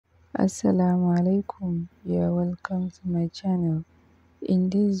Assalamu alaikum, you are welcome to my channel.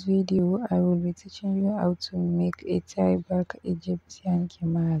 In this video I will be teaching you how to make a tie back Egyptian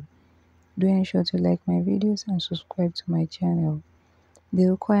khimar. Do ensure to like my videos and subscribe to my channel.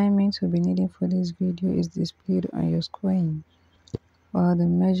 The requirements you'll be needing for this video is displayed on your screen, while the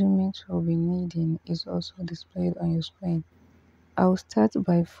measurements we'll be needing is also displayed on your screen. I'll start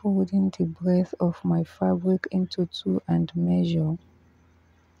by folding the breadth of my fabric into two and measure,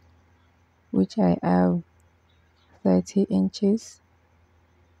 which I have 30 inches.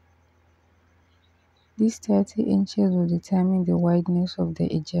 This 30 inches will determine the wideness of the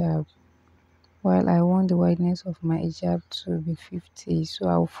hijab, while I want the wideness of my hijab to be 50, so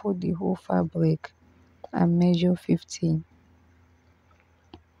I'll fold the whole fabric and measure 50.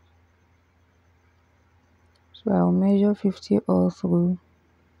 So I'll measure 50 all through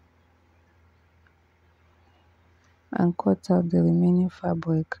and cut out the remaining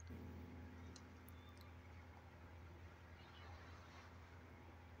fabric.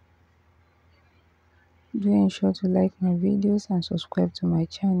 Do ensure to like my videos and subscribe to my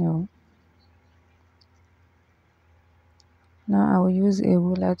channel. Now I will use a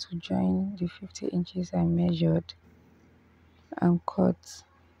ruler to join the 50 inches I measured and cut.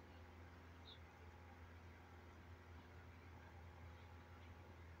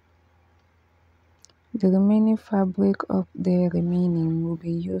 The remaining fabric of the remaining will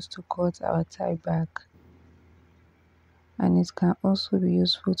be used to cut our tie back, and it can also be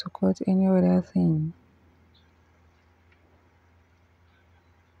useful to cut any other thing.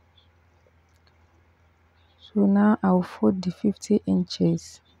 So now I'll fold the 50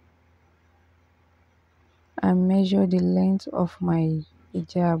 inches and measure the length of my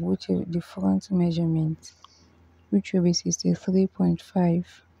hijab, which is the front measurement, which will be 63.5.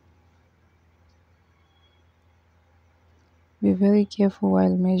 Be very careful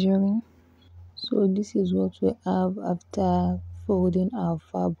while measuring. So this is what we have after folding our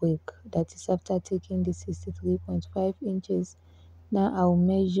fabric, that is after taking the 63.5 inches. Now I'll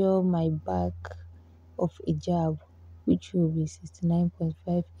measure my back of hijab, which will be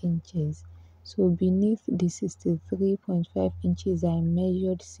 69.5 inches. So beneath the 63.5 inches I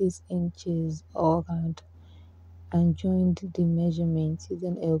measured 6 inches all around and joined the measurement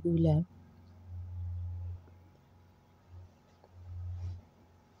using a ruler.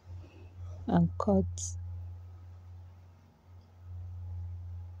 And cut.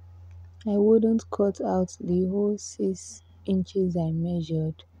 I wouldn't cut out the whole 6 inches I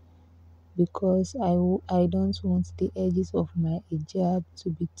measured, because I don't want the edges of my hijab to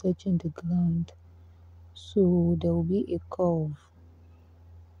be touching the ground, so there will be a curve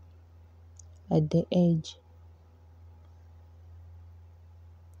at the edge.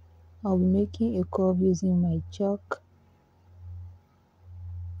 I'll be making a curve using my chalk.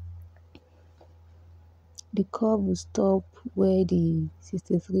 The curve will stop where the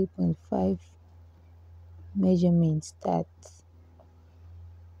 63.5 measurement starts,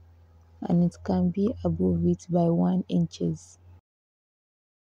 and it can be above it by 1 inches.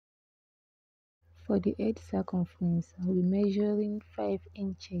 For the edge circumference, I'll be measuring 5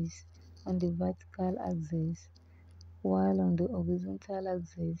 inches on the vertical axis, while on the horizontal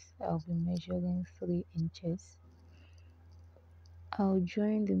axis, I'll be measuring 3 inches. I'll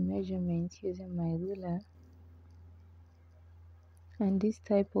join the measurement using my ruler, and this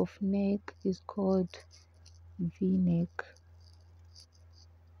type of neck is called V-neck.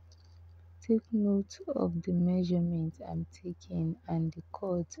 Take note of the measurement I'm taking and the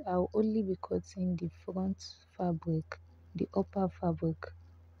cut. I'll only be cutting the front fabric, the upper fabric.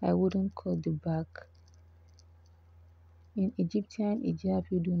 I wouldn't cut the back. In Egyptian hijab,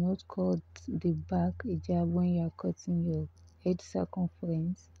 you do not cut the back hijab when you are cutting your head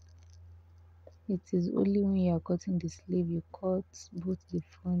circumference. It is only when you are cutting the sleeve you cut both the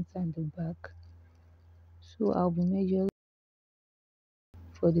front and the back. So I'll be measuring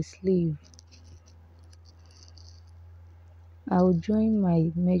for the sleeve. I'll join my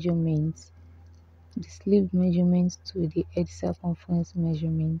measurements, the sleeve measurements, to the head circumference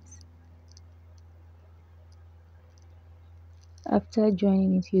measurements. After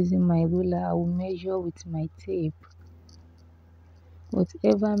joining it using my ruler, I will measure with my tape.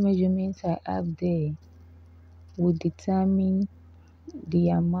 Whatever measurements I have there will determine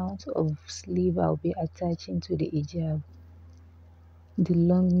the amount of sleeve I'll be attaching to the hijab, the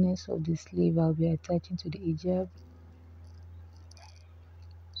longness of the sleeve I'll be attaching to the hijab.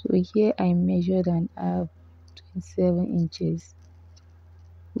 So here I measured and have 27 inches,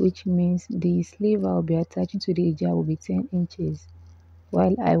 which means the sleeve I'll be attaching to the hijab will be 10 inches,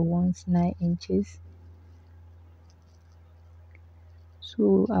 while I want 9 inches.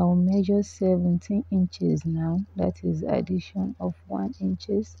 So I'll measure 17 inches now, that is addition of 1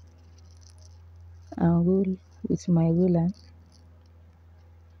 inches, and roll with my ruler.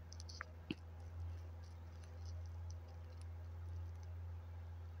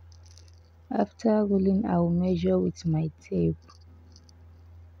 After rolling, I'll measure with my tape,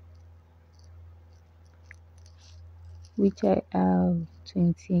 which I have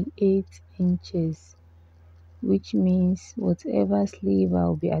 28 inches, which means whatever sleeve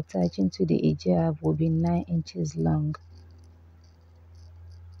I'll be attaching to the hijab will be 9 inches long.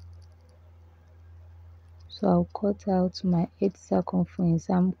 So I'll cut out my 8 circumference.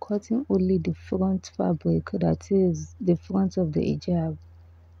 I'm cutting only the front fabric, that is the front of the hijab.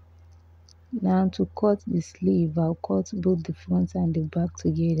 Now to cut the sleeve, I'll cut both the front and the back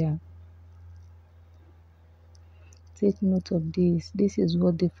together. Take note of this. This is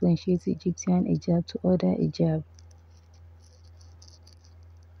what differentiates Egyptian hijab to other hijab.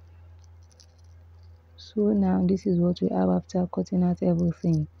 So now this is what we have after cutting out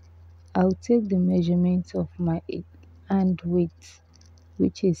everything. I'll take the measurement of my hand width,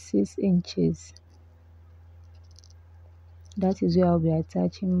 which is 6 inches. That is where I'll be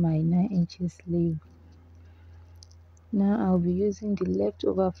attaching my 9 inches sleeve. Now I'll be using the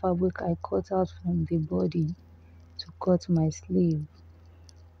leftover fabric I cut out from the body to cut my sleeve,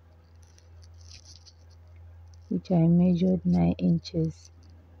 which I measured 9 inches,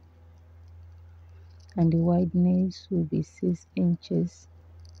 and the wideness will be 6 inches,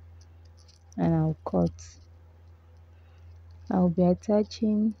 and I'll cut. I'll be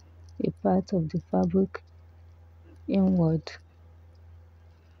attaching a part of the fabric inward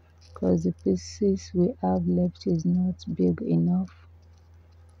because the pieces we have left is not big enough.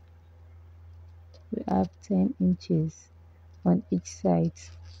 We have 10 inches on each side.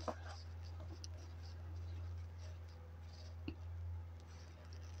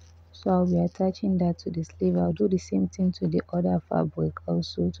 So I'll be attaching that to the sleeve. I'll do the same thing to the other fabric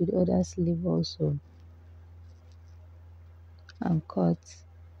also, to the other sleeve also, and cut.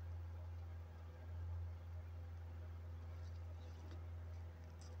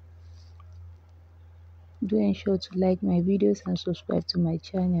 Do ensure to like my videos and subscribe to my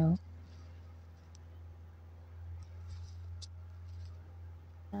channel.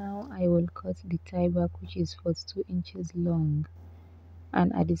 Now I will cut the tie back, which is 42 inches long,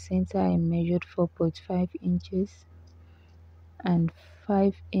 and at the center I measured 4.5 inches and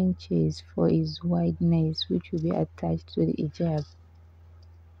 5 inches for its wideness, which will be attached to the hijab.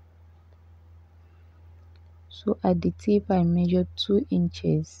 So at the tip I measured 2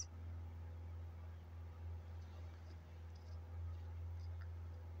 inches.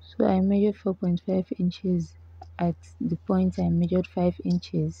 So I measured 4.5 inches at the point I measured 5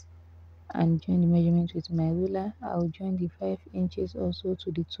 inches and join the measurement with my ruler. I'll join the 5 inches also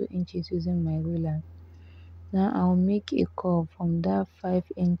to the 2 inches using my ruler. Now I'll make a curve from that 5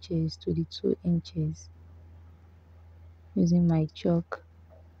 inches to the 2 inches using my chalk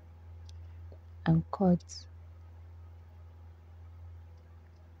and cut.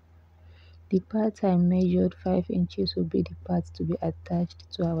 The part I measured 5 inches will be the part to be attached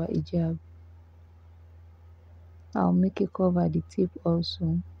to our hijab. I'll make a curve at the tip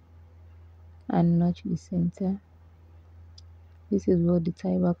also and notch the center. This is what the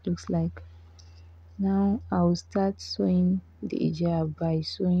tie back looks like. Now I'll start sewing the hijab by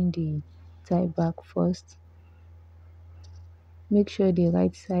sewing the tie back first. Make sure the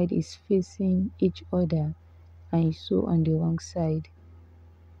right side is facing each other and you sew on the wrong side.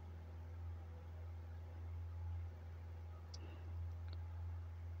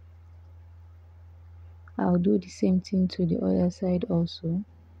 I'll do the same thing to the other side also.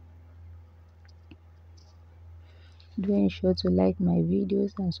 Do ensure to like my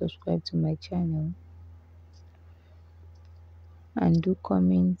videos and subscribe to my channel, and do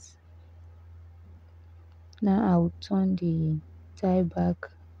comments. Now I'll turn the tie back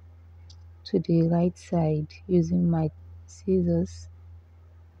to the right side using my scissors.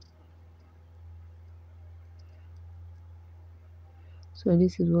 So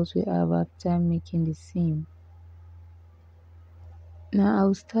this is what we have after making the seam. Now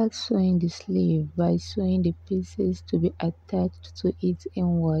I'll start sewing the sleeve by sewing the pieces to be attached to it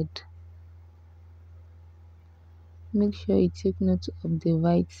inward. Make sure you take note of the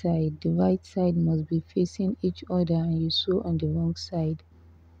right side. The right side must be facing each other and you sew on the wrong side.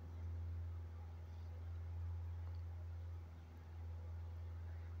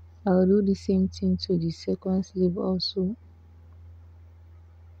 I'll do the same thing to the second sleeve also.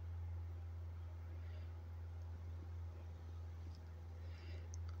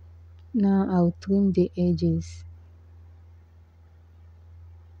 Now I'll trim the edges.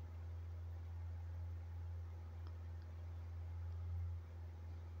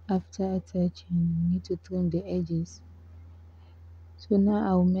 After attaching, you need to trim the edges. So now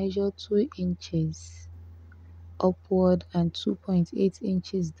I'll measure 2 inches upward and 2.8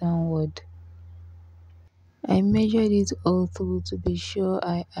 inches downward. I measured it all through to be sure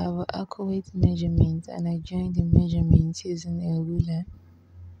I have accurate measurements, and I joined the measurements using a ruler.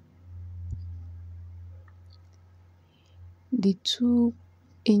 The 2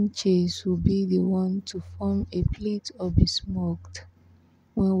 inches will be the one to form a pleat or be smoked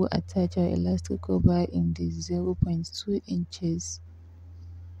when we attach our elastic cover in the 0.2 inches.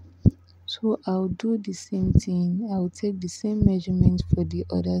 So I'll do the same thing. I'll take the same measurement for the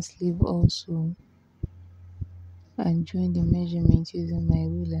other sleeve also and join the measurement using my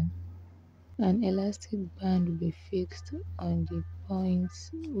ruler. An elastic band will be fixed on the point,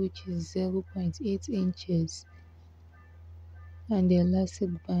 which is 0.8 inches, and the elastic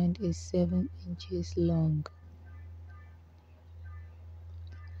band is 7 inches long.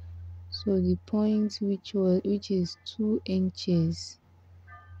 So the point which is 2 inches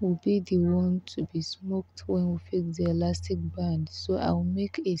will be the one to be smoked when we fix the elastic band. So I'll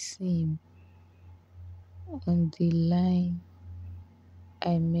make a seam on the line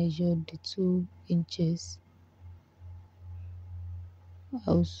I measured the 2 inches.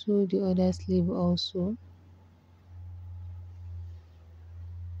 I'll sew the other sleeve also.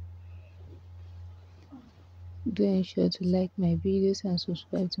 Do ensure to like my videos and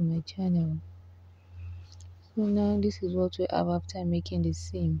subscribe to my channel. So now this is what we have after making the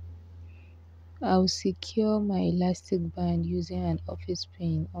seam. I'll secure my elastic band using an office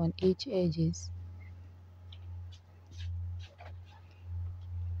pin on each edges.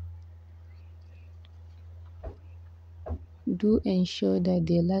 Do ensure that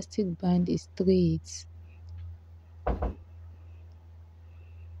the elastic band is straight.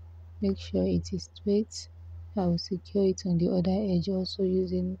 Make sure it is straight. I will secure it on the other edge also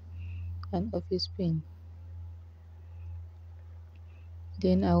using an office pin.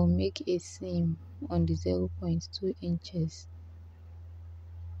 Then I will make a seam on the 0.2 inches.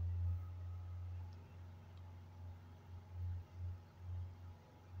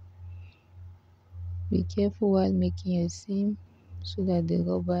 Be careful while making your seam so that the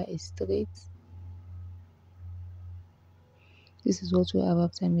rubber is straight. This is what we have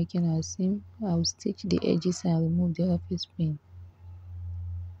after making our seam. I will stitch the edges and remove the office pin.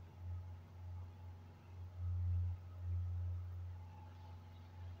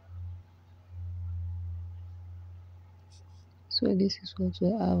 So this is what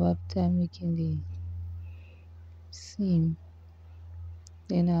we have after making the seam.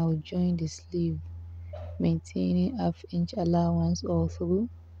 Then I will join the sleeve, maintaining half-inch allowance all through.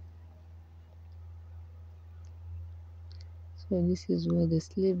 So this is what the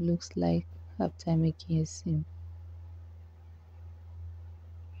sleeve looks like after making a seam.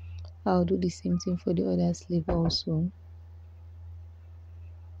 I'll do the same thing for the other sleeve also.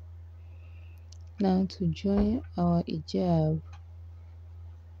 Now to join our hijab,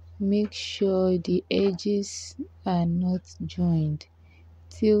 make sure the edges are not joined.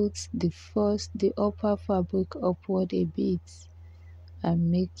 Tilt the upper fabric upward a bit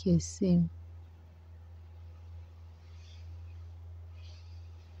and make a seam.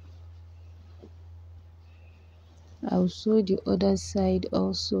 I'll sew the other side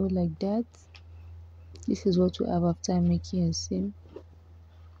also like that. This is what we have after making a seam.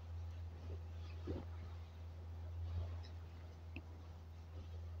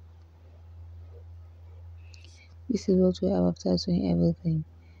 This is what we have after sewing everything.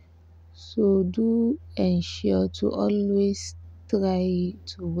 So do ensure to always try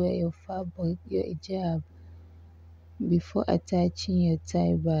to wear your fabric, your hijab, before attaching your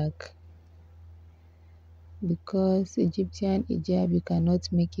tie back, because Egyptian hijab you cannot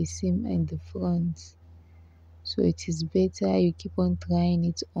make a seam in the front. So it is better you keep on trying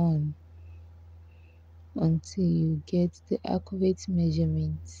it on until you get the accurate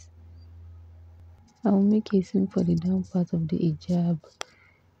measurements. I will make a seam for the down part of the hijab,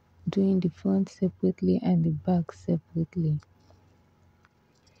 doing the front separately and the back separately.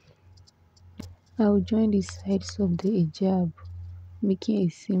 I will join the sides of the hijab, making a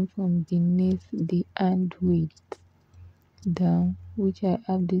seam from beneath the hand width down, which I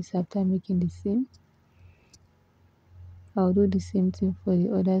have this after making the seam. I'll do the same thing for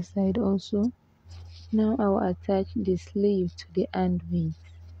the other side also. Now I will attach the sleeve to the hand width,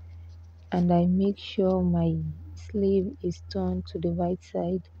 and I make sure my sleeve is turned to the right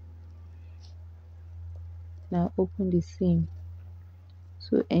side. Now open the seam.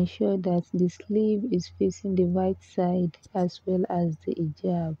 So ensure that the sleeve is facing the right side as well as the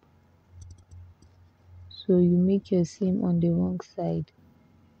hijab. So you make your seam on the wrong side.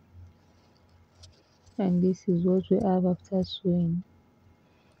 and this is what we have after sewing.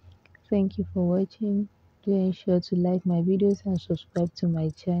 Thank you for watching. Do ensure to like my videos and subscribe to my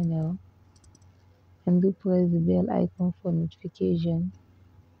channel, and do press the bell icon for notification.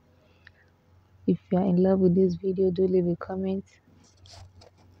 If you are in love with this video, do leave a comment